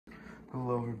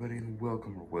Hello everybody and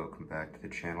welcome back to the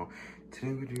channel.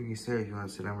 Today we're doing a series on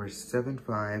set number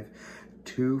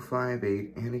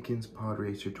 75258, Aniken's Pod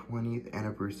Racer 20th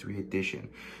Anniversary Edition.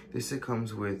 This set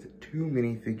comes with two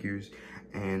minifigures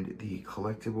and the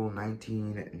collectible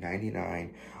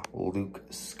 1999 Luke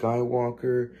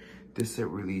Skywalker. This set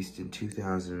released in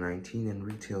 2019 and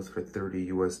retails for $30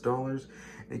 US.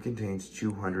 It contains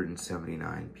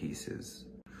 279 pieces.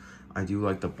 I do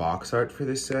like the box art for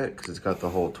this set because it's got the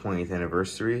whole 20th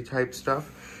anniversary type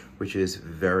stuff, which is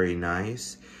very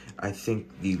nice. I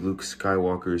think the Luke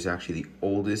Skywalker is actually the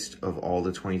oldest of all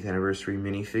the 20th anniversary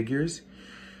minifigures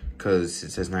because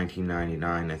it says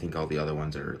 1999. I think all the other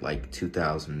ones are like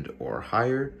 2000 or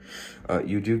higher.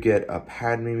 You do get a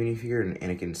Padme minifigure and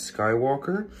Anakin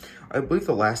Skywalker. I believe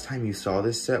the last time you saw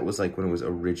this set was like when it was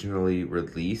originally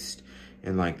released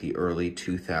in like the early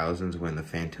 2000s when the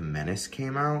Phantom Menace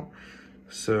came out.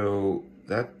 So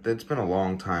that's been a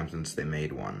long time since they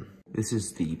made one. This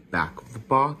is the back of the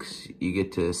box. You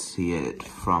get to see it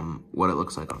from what it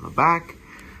looks like on the back,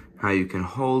 how you can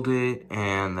hold it,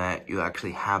 and that you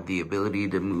actually have the ability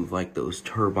to move like those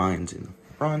turbines in the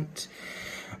front.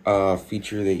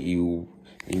 Feature that you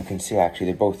can see,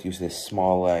 actually they both use the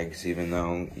small legs, even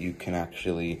though you can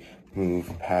actually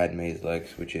move Padme's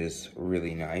legs, which is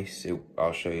really nice.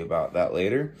 I'll show you about that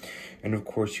later. And of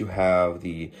course you have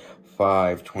the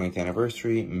 20th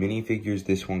anniversary minifigures.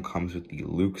 This one comes with the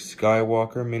Luke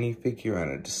Skywalker minifigure on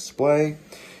a display.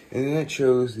 And then it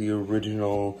shows the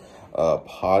original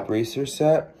Pod Racer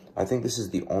set. I think this is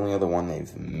the only other one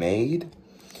they've made.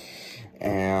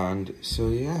 And so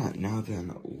yeah, now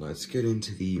then, let's get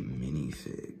into the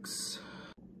minifigs.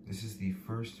 This is the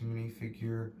first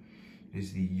minifigure.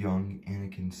 Is the young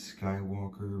Anakin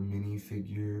Skywalker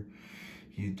minifigure.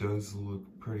 He does look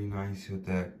pretty nice with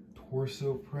that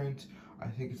torso print. I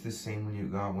think it's the same one you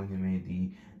got when they made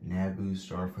the Naboo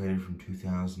Starfighter from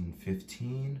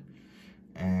 2015.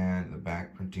 And the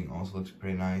back printing also looks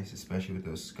pretty nice, especially with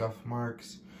those scuff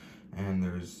marks. And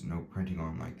there's no printing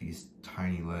on like these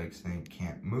tiny legs, they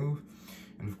can't move.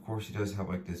 And of course he does have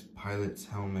like this pilot's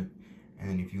helmet. And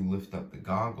then if you lift up the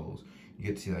goggles, you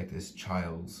get to see like this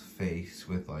child's face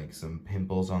with like some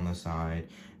pimples on the side,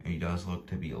 and he does look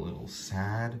to be a little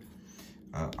sad.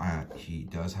 He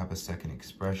does have a second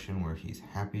expression where he's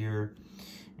happier,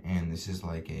 and this is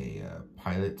like a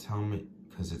pilot's helmet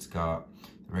because it's got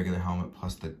the regular helmet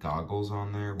plus the goggles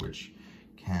on there, which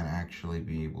can actually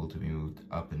be able to be moved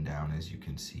up and down, as you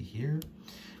can see here.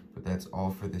 But that's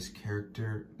all for this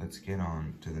character. Let's get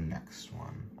on to the next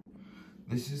one.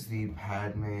 This is the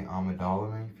Padme Amidala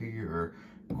minifigure, or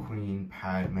Queen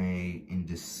Padme in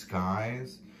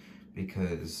disguise,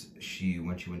 because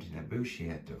when she went to Naboo, she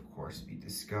had to, of course, be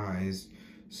disguised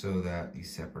so that the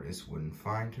Separatists wouldn't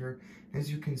find her.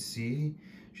 As you can see,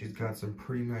 she's got some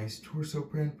pretty nice torso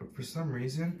print, but for some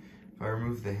reason, if I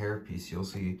remove the hairpiece, you'll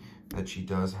see that she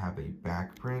does have a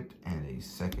back print and a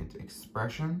second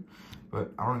expression.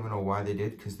 But I don't even know why they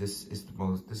did, because this is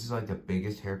like the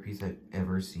biggest hairpiece I've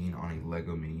ever seen on a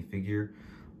Lego minifigure,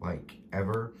 like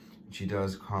ever. She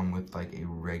does come with like a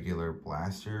regular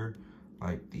blaster,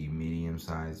 like the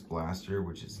medium-sized blaster,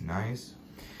 which is nice.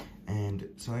 And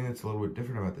something that's a little bit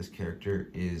different about this character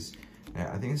is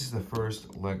that I think this is the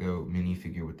first Lego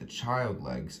minifigure with the child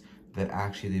legs that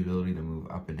actually the ability to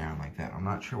move up and down like that. I'm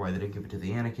not sure why they didn't give it to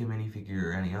the Anakin minifigure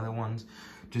or any other ones.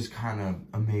 Just kind of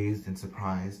amazed and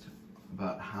surprised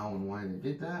about how and why they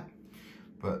did that.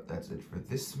 But that's it for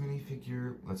this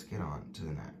minifigure. Let's get on to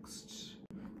the next.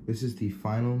 This is the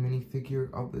final minifigure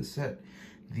of the set,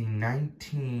 the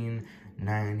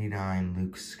 1999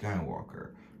 Luke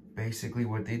Skywalker. Basically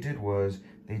what they did was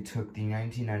they took the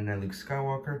 1999 Luke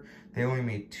Skywalker, they only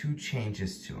made two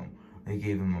changes to him. They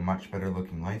gave him a much better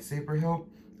looking lightsaber hilt,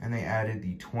 and they added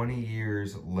the 20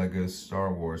 years Lego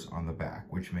Star Wars on the back,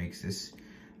 which makes this,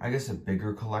 I guess, a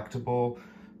bigger collectible,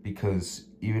 because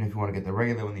even if you want to get the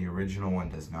regular one, the original one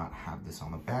does not have this on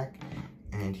the back.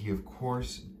 And he, of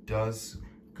course, does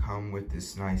come with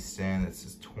this nice stand that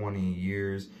says 20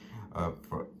 years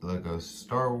for Lego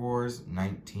Star Wars,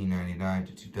 1999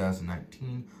 to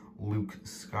 2019, Luke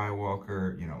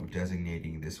Skywalker, you know,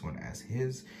 designating this one as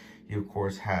his. He, of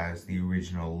course, has the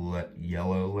original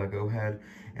yellow Lego head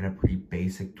and a pretty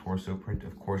basic torso print.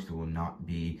 Of course, there will not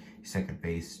be second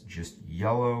base, just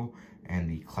yellow, and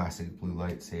the classic blue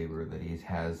lightsaber that he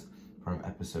has from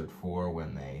episode 4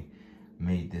 when they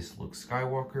made this Luke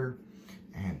Skywalker.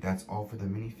 And that's all for the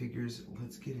minifigures.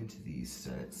 Let's get into the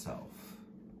set itself.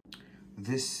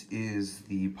 This is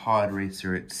the Pod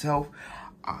Racer itself.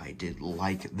 I did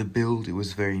like the build. It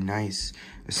was very nice,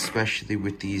 especially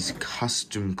with these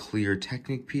custom clear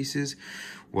Technic pieces.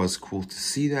 Was cool to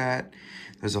see that.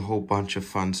 There's a whole bunch of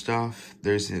fun stuff.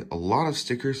 There's a lot of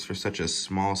stickers for such a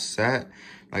small set.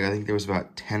 Like, I think there was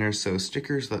about 10 or so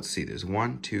stickers. Let's see, there's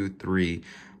 1, 2, 3,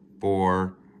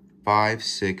 4, 5,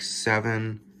 6,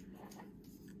 7,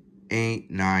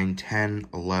 8, 9, 10,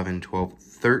 11, 12,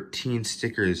 13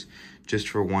 stickers just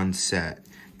for one set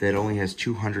that only has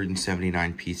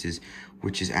 279 pieces,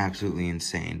 which is absolutely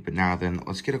insane. But now then,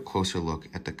 let's get a closer look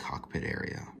at the cockpit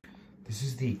area. This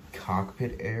is the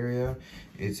cockpit area.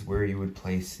 It's where you would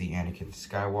place the Anakin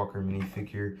Skywalker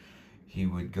minifigure. He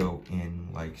would go in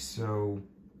like so.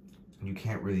 You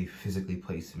can't really physically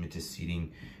place him into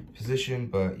seating position,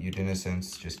 but you'd in a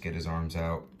sense just get his arms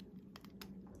out.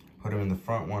 Put him in the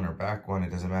front one or back one,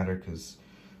 it doesn't matter, because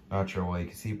not sure what you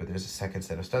can see, but there's a second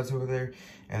set of studs over there,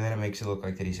 and then it makes it look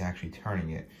like that he's actually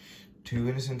turning it. To,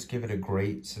 in a sense, give it a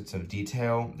great sense of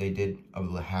detail, they did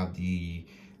have the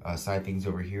side things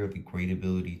over here, the great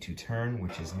ability to turn,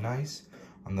 which is nice.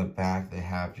 On the back, they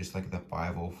have just like the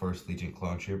 501st Legion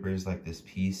Clone Troopers, like this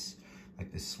piece,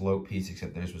 like this slope piece,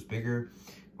 except theirs was bigger,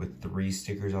 with 3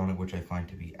 stickers on it, which I find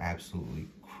to be absolutely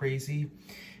crazy.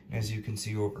 And as you can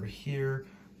see over here,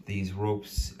 these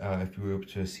ropes, if you were able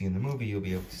to see in the movie, you'll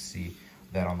be able to see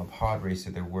that on the pod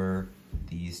racer there were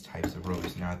these types of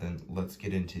ropes. Now then, let's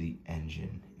get into the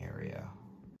engine area.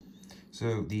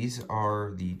 So these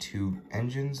are the 2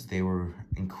 engines. They were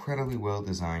incredibly well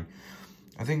designed.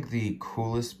 I think the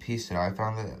coolest piece that I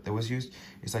found that was used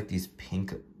is like these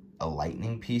pink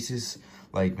lightning pieces.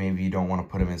 Like, maybe you don't want to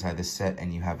put them inside the set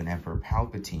and you have an Emperor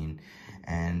Palpatine,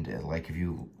 and like if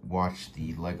you watch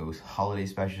the Lego holiday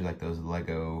specials, like those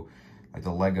Lego, like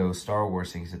the Lego Star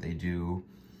Wars things that they do,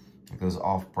 like those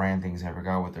off-brand things, I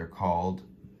forgot what they're called.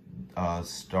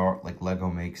 Like Lego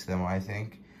makes them, I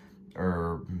think,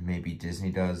 or maybe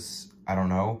Disney does, I don't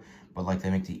know, but like they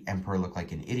make the Emperor look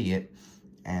like an idiot.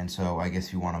 And so I guess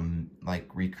if you want to like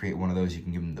recreate one of those, you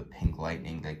can give him the pink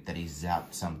lightning, like that he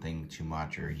zapped something too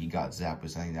much, or he got zapped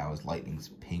with something that was lightning's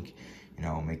pink, you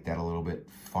know, make that a little bit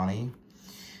funny.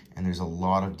 And there's a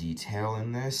lot of detail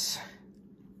in this.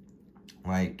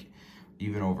 Like,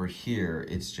 even over here,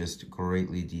 it's just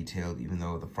greatly detailed, even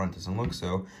though the front doesn't look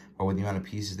so. But with the amount of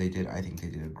pieces they did, I think they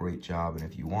did a great job. And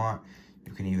if you want,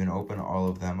 you can even open all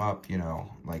of them up, you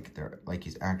know, like they're like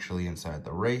he's actually inside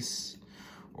the race.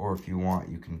 Or if you want,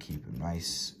 you can keep them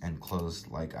nice and closed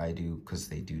like I do, because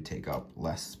they do take up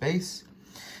less space.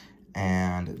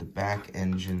 And the back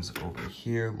engines over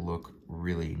here look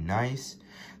really nice.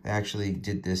 They actually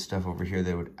did this stuff over here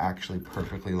that would actually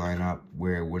perfectly line up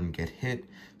where it wouldn't get hit.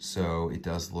 So it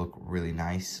does look really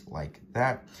nice like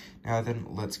that. Now then,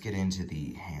 let's get into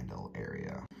the handle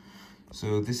area.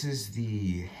 So this is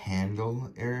the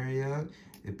handle area.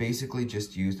 It basically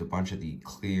just used a bunch of the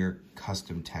clear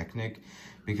custom Technic,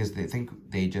 because they think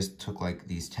they just took like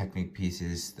these Technic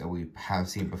pieces that we have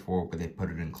seen before, but they put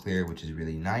it in clear, which is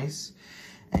really nice.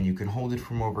 And you can hold it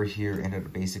from over here and it'll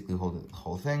basically hold the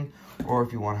whole thing. Or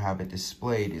if you want to have it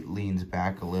displayed, it leans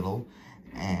back a little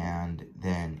and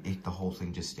then the whole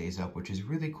thing just stays up, which is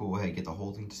really cool. How you get the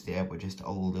whole thing to stay up with just a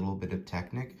little bit of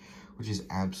Technic, which is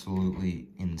absolutely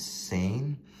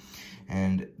insane.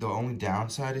 And the only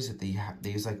downside is that they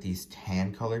use like these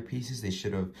tan color pieces. They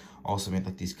should have also made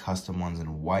like these custom ones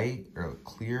in white or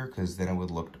clear, because then it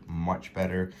would look much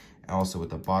better. And also with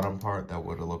the bottom part, that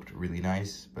would have looked really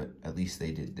nice, but at least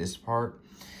they did this part.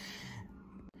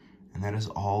 And that is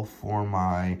all for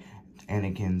my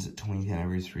Anakin's 20th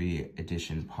Anniversary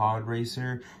Edition Pod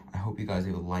Racer. I hope you guys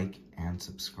leave a like and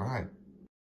subscribe.